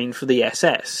Love Train for the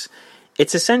SS.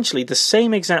 It's essentially the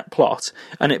same exact plot,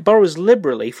 and it borrows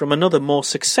liberally from another more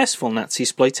successful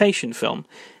Nazisploitation film,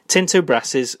 Tinto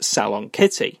Brass's Salon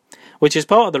Kitty, which is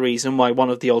part of the reason why one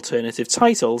of the alternative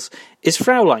titles is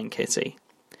Fraulein Kitty.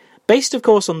 Based, of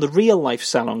course, on the real-life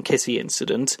Salon Kitty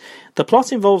incident, the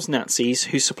plot involves Nazis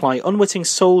who supply unwitting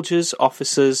soldiers,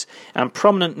 officers, and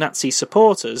prominent Nazi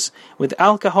supporters with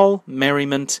alcohol,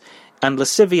 merriment, and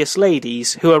lascivious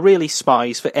ladies who are really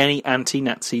spies for any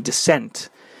anti-Nazi dissent.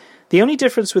 The only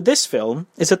difference with this film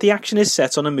is that the action is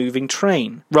set on a moving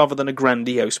train, rather than a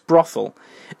grandiose brothel,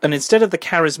 and instead of the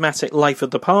charismatic life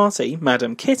of the party,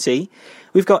 Madame Kitty,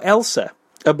 we've got Elsa,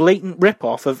 a blatant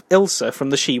rip-off of Ilsa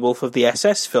from the She-Wolf of the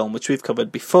SS film, which we've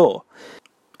covered before.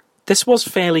 This was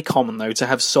fairly common, though, to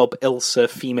have sub-Ilsa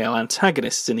female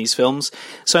antagonists in these films,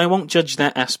 so I won't judge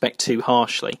that aspect too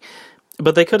harshly.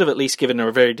 But they could have at least given her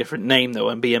a very different name, though,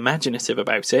 and be imaginative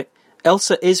about it.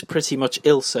 Elsa is pretty much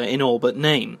Ilsa in all but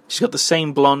name. She's got the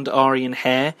same blonde Aryan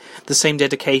hair, the same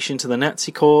dedication to the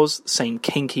Nazi cause, same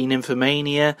kinky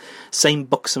nymphomania, same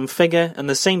buxom figure, and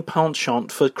the same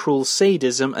penchant for cruel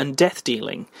sadism and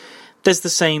death-dealing. There's the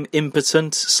same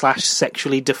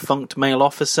impotent/sexually defunct male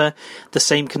officer, the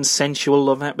same consensual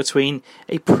love-out between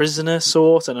a prisoner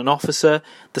sort and an officer,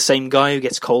 the same guy who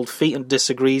gets cold feet and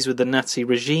disagrees with the Nazi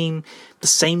regime, the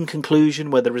same conclusion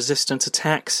where the resistance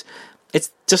attacks.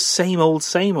 It's just same old,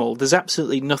 same old. There's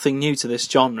absolutely nothing new to this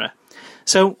genre.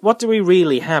 So, what do we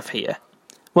really have here?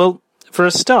 Well, for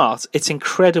a start, it's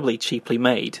incredibly cheaply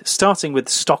made, starting with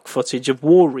stock footage of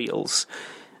war reels.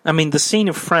 I mean, the scene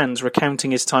of Franz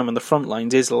recounting his time on the front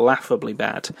lines is laughably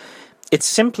bad. It's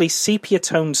simply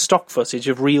sepia-toned stock footage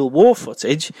of real war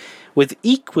footage, with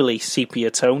equally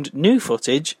sepia-toned new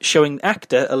footage showing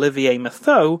actor Olivier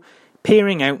Matheau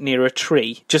peering out near a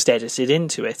tree, just edited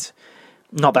into it.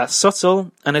 Not that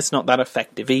subtle, and it's not that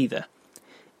effective either.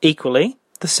 Equally,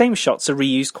 the same shots are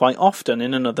reused quite often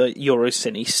in another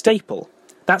Eurocine staple.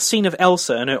 That scene of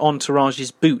Elsa and her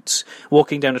entourage's boots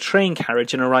walking down a train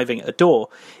carriage and arriving at a door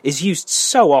is used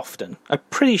so often. I'm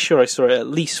pretty sure I saw it at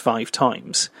least 5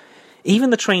 times. Even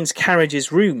the train's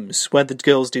carriage's rooms, where the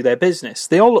girls do their business,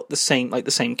 they all look the same, like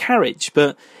the same carriage,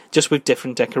 but just with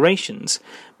different decorations.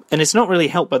 And it's not really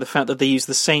helped by the fact that they use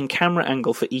the same camera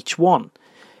angle for each one.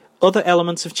 Other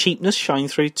elements of cheapness shine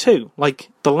through too, like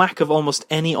the lack of almost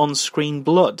any on-screen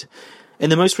blood.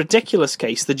 In the most ridiculous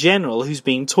case, the general who's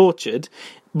being tortured,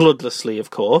 bloodlessly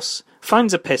of course,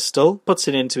 finds a pistol, puts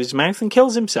it into his mouth and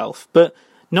kills himself, but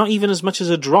not even as much as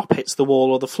a drop hits the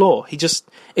wall or the floor. He just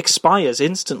expires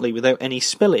instantly without any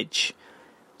spillage.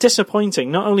 Disappointing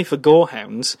not only for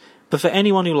gorehounds, but for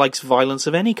anyone who likes violence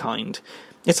of any kind.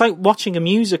 It's like watching a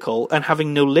musical and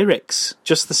having no lyrics,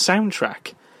 just the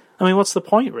soundtrack. I mean, what's the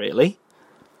point, really?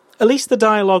 At least the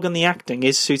dialogue and the acting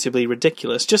is suitably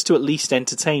ridiculous, just to at least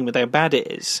entertain with how bad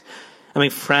it is. I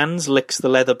mean, Franz licks the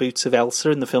leather boots of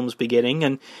Elsa in the film's beginning,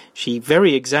 and she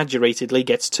very exaggeratedly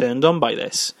gets turned on by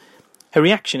this. Her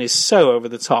reaction is so over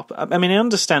the top. I mean, I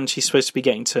understand she's supposed to be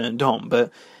getting turned on, but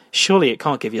surely it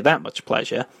can't give you that much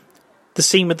pleasure. The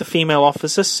scene with the female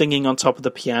officer singing on top of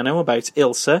the piano about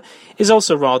Ilsa is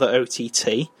also rather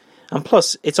OTT. And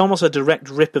plus, it's almost a direct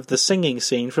rip of the singing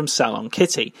scene from Salon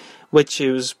Kitty, which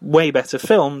was way better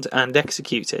filmed and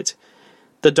executed.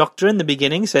 The doctor in the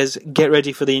beginning says, "Get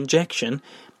ready for the injection,"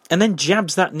 and then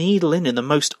jabs that needle in the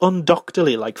most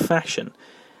undoctorly-like fashion.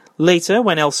 Later,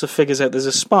 when Elsa figures out there's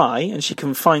a spy, and she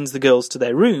confines the girls to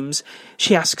their rooms,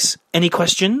 she asks, "Any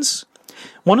questions?"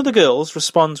 One of the girls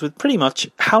responds with pretty much,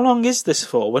 "How long is this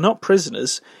for? We're not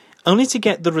prisoners," only to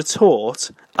get the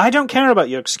retort, "I don't care about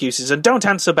your excuses and don't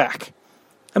answer back."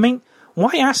 I mean,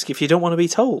 why ask if you don't want to be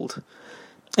told?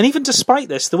 And even despite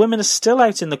this, the women are still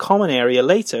out in the common area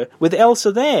later with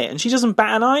Elsa there, and she doesn't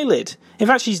bat an eyelid. In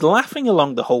fact, she's laughing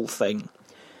along the whole thing.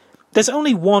 There's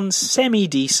only one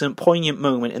semi-decent, poignant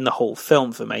moment in the whole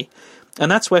film for me, and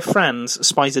that's where Franz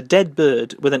spies a dead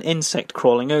bird with an insect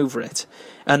crawling over it,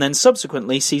 and then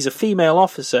subsequently sees a female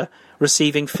officer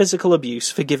receiving physical abuse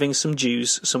for giving some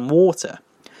Jews some water.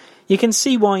 You can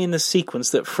see why in the sequence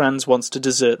that Franz wants to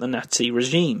desert the Nazi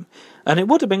regime, and it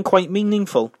would have been quite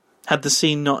meaningful had the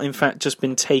scene not in fact just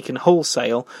been taken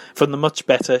wholesale from the much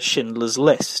better Schindler's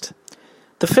List.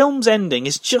 The film's ending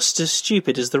is just as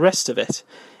stupid as the rest of it.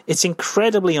 It's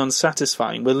incredibly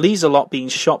unsatisfying, with Lieselot being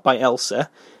shot by Elsa,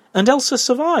 and Elsa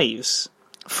survives.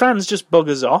 Franz just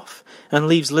buggers off and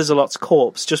leaves Lieselot's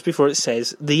corpse just before it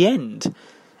says, "The end."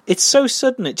 It's so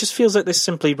sudden, it just feels like they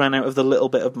simply ran out of the little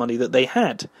bit of money that they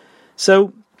had.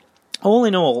 So, all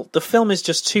in all, the film is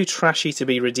just too trashy to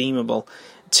be redeemable,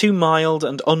 too mild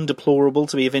and undeplorable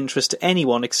to be of interest to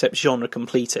anyone except genre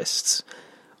completists,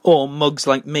 or mugs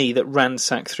like me that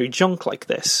ransack through junk like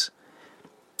this.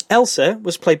 Elsa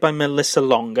was played by Melissa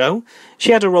Longo.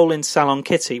 She had a role in Salon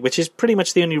Kitty, which is pretty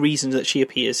much the only reason that she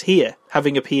appears here,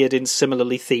 having appeared in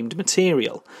similarly themed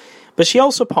material. But she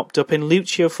also popped up in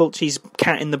Lucio Fulci's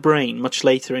Cat in the Brain much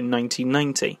later in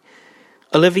 1990.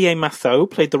 Olivier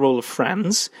Mathot played the role of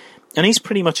Franz, and he's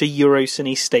pretty much a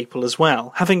Eurocine staple as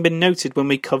well, having been noted when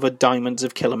we covered Diamonds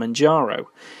of Kilimanjaro.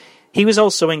 He was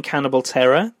also in Cannibal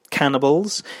Terror,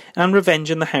 Cannibals, and Revenge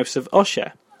in the House of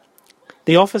Usher.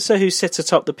 The officer who sits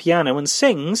atop the piano and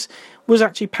sings was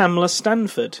actually Pamela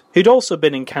Stanford, who'd also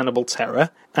been in Cannibal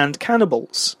Terror and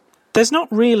Cannibals. There's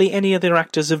not really any other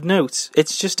actors of note,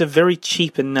 it's just a very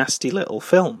cheap and nasty little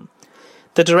film.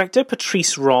 The director,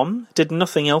 Patrice Rom, did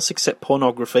nothing else except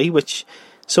pornography, which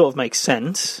sort of makes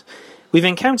sense. We've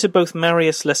encountered both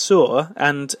Marius Lesoeur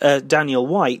and Daniel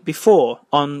White before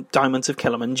on Diamonds of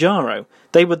Kilimanjaro.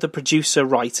 They were the producer,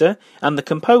 writer, and the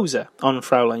composer on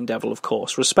Fraulein Devil, of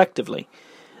course, respectively.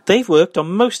 They've worked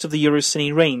on most of the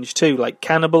Eurocine range too, like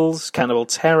Cannibals, Cannibal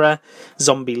Terror,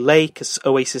 Zombie Lake,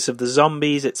 Oasis of the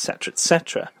Zombies, etc.,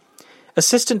 etc.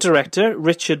 Assistant director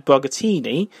Richard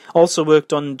Bogattini also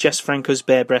worked on Jess Franco's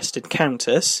Bare-Breasted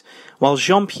Countess, while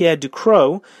Jean-Pierre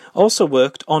Ducrot also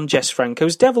worked on Jess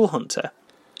Franco's Devil Hunter.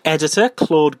 Editor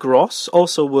Claude Gross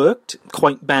also worked,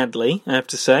 quite badly, I have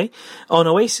to say, on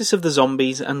Oasis of the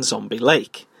Zombies and Zombie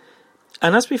Lake.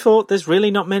 And as before, there's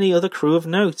really not many other crew of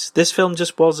note. This film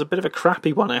just was a bit of a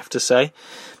crappy one, I have to say.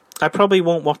 I probably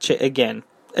won't watch it again,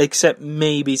 except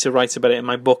maybe to write about it in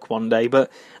my book one day, but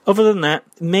other than that,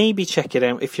 maybe check it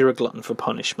out if you're a glutton for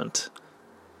punishment.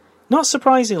 Not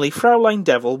surprisingly, Fraulein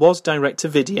Devil was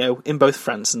direct-to-video in both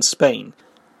France and Spain.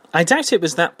 I doubt it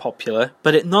was that popular,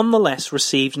 but it nonetheless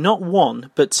received not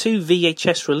one, but 2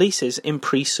 VHS releases in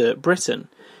pre-cert Britain.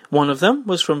 One of them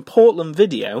was from Portland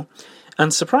Video,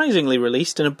 and surprisingly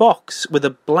released in a box with a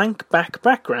blank back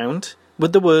background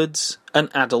with the words, "An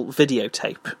adult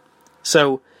videotape."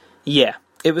 So, yeah,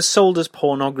 it was sold as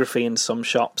pornography in some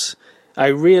shops. I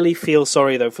really feel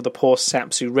sorry, though, for the poor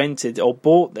saps who rented or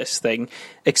bought this thing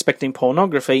expecting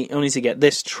pornography only to get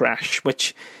this trash,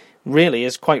 which really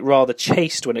is quite rather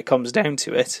chaste when it comes down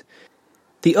to it.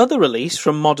 The other release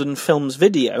from Modern Films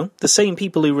Video, the same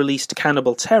people who released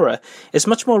Cannibal Terror, is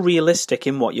much more realistic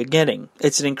in what you're getting.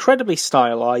 It's an incredibly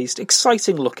stylised,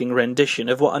 exciting-looking rendition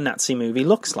of what a Nazi movie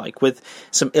looks like, with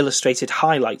some illustrated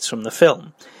highlights from the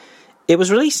film. It was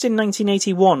released in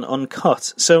 1981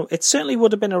 uncut, so it certainly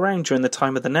would have been around during the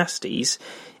time of the Nasties.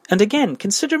 And again,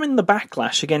 considering the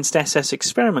backlash against SS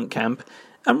Experiment Camp,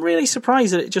 I'm really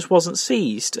surprised that it just wasn't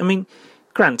seized. I mean,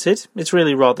 granted, it's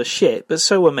really rather shit, but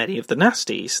so were many of the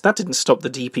Nasties. That didn't stop the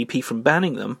DPP from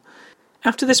banning them.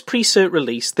 After this pre-cert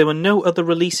release, there were no other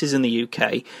releases in the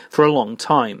UK for a long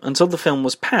time, until the film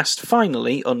was passed,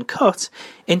 finally, uncut,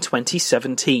 in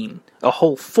 2017, a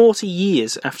whole 40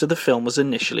 years after the film was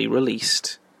initially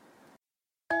released.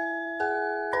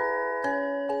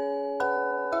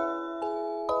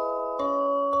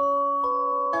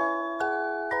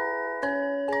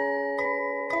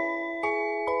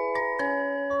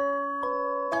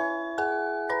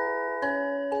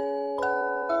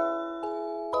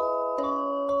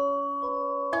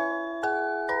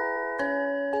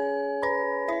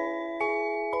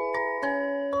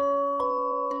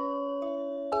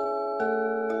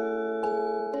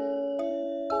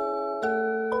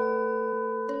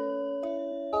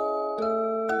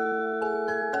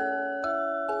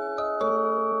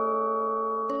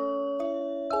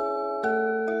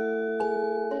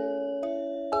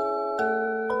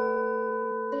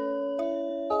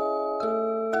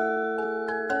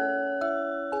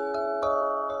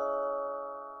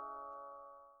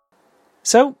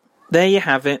 So, there you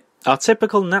have it. Our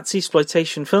typical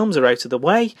Nazisploitation films are out of the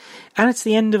way, and it's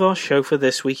the end of our show for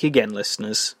this week again,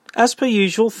 listeners. As per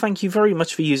usual, thank you very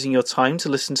much for using your time to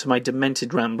listen to my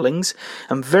demented ramblings.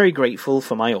 I'm very grateful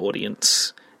for my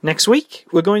audience. Next week,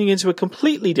 we're going into a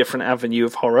completely different avenue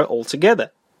of horror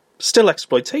altogether. Still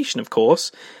exploitation, of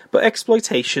course, but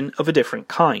exploitation of a different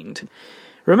kind.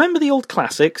 Remember the old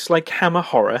classics like Hammer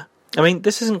Horror? I mean,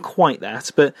 this isn't quite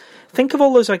that, but think of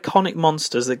all those iconic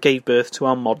monsters that gave birth to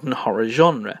our modern horror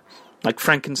genre, like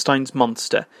Frankenstein's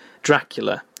monster,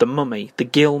 Dracula, the Mummy, the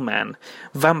Gill Man,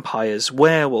 vampires,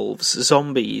 werewolves,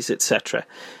 zombies, etc.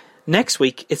 Next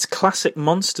week, it's Classic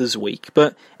Monsters Week,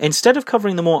 but instead of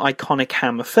covering the more iconic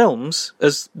Hammer films,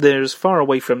 as they're as far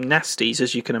away from nasties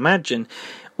as you can imagine,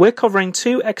 we're covering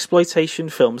 2 exploitation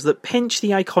films that pinch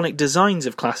the iconic designs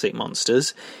of classic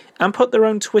monsters and put their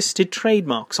own twisted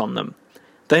trademarks on them.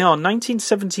 They are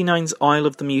 1979's Isle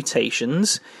of the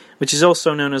Mutations, which is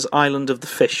also known as Island of the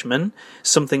Fishmen,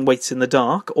 Something Waits in the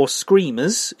Dark, or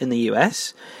Screamers in the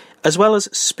US, as well as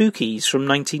Spookies from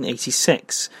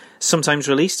 1986, sometimes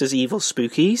released as Evil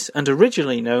Spookies and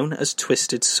originally known as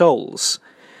Twisted Souls.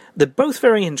 They're both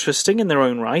very interesting in their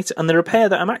own right, and they're a pair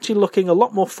that I'm actually looking a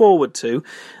lot more forward to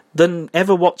than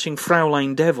ever watching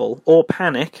Fraulein Devil, or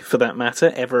Panic, for that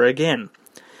matter, ever again.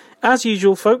 As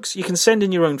usual, folks, you can send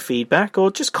in your own feedback or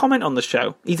just comment on the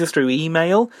show, either through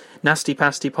email,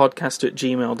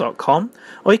 nastypastypodcast@gmail.com,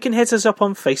 or you can hit us up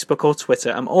on Facebook or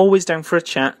Twitter. I'm always down for a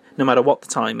chat, no matter what the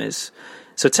time is.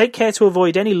 So take care to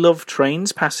avoid any love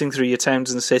trains passing through your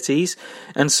towns and cities,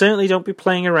 and certainly don't be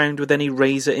playing around with any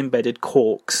razor-embedded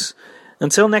corks.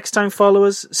 Until next time,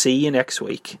 followers, see you next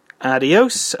week.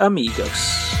 Adios,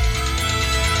 amigos.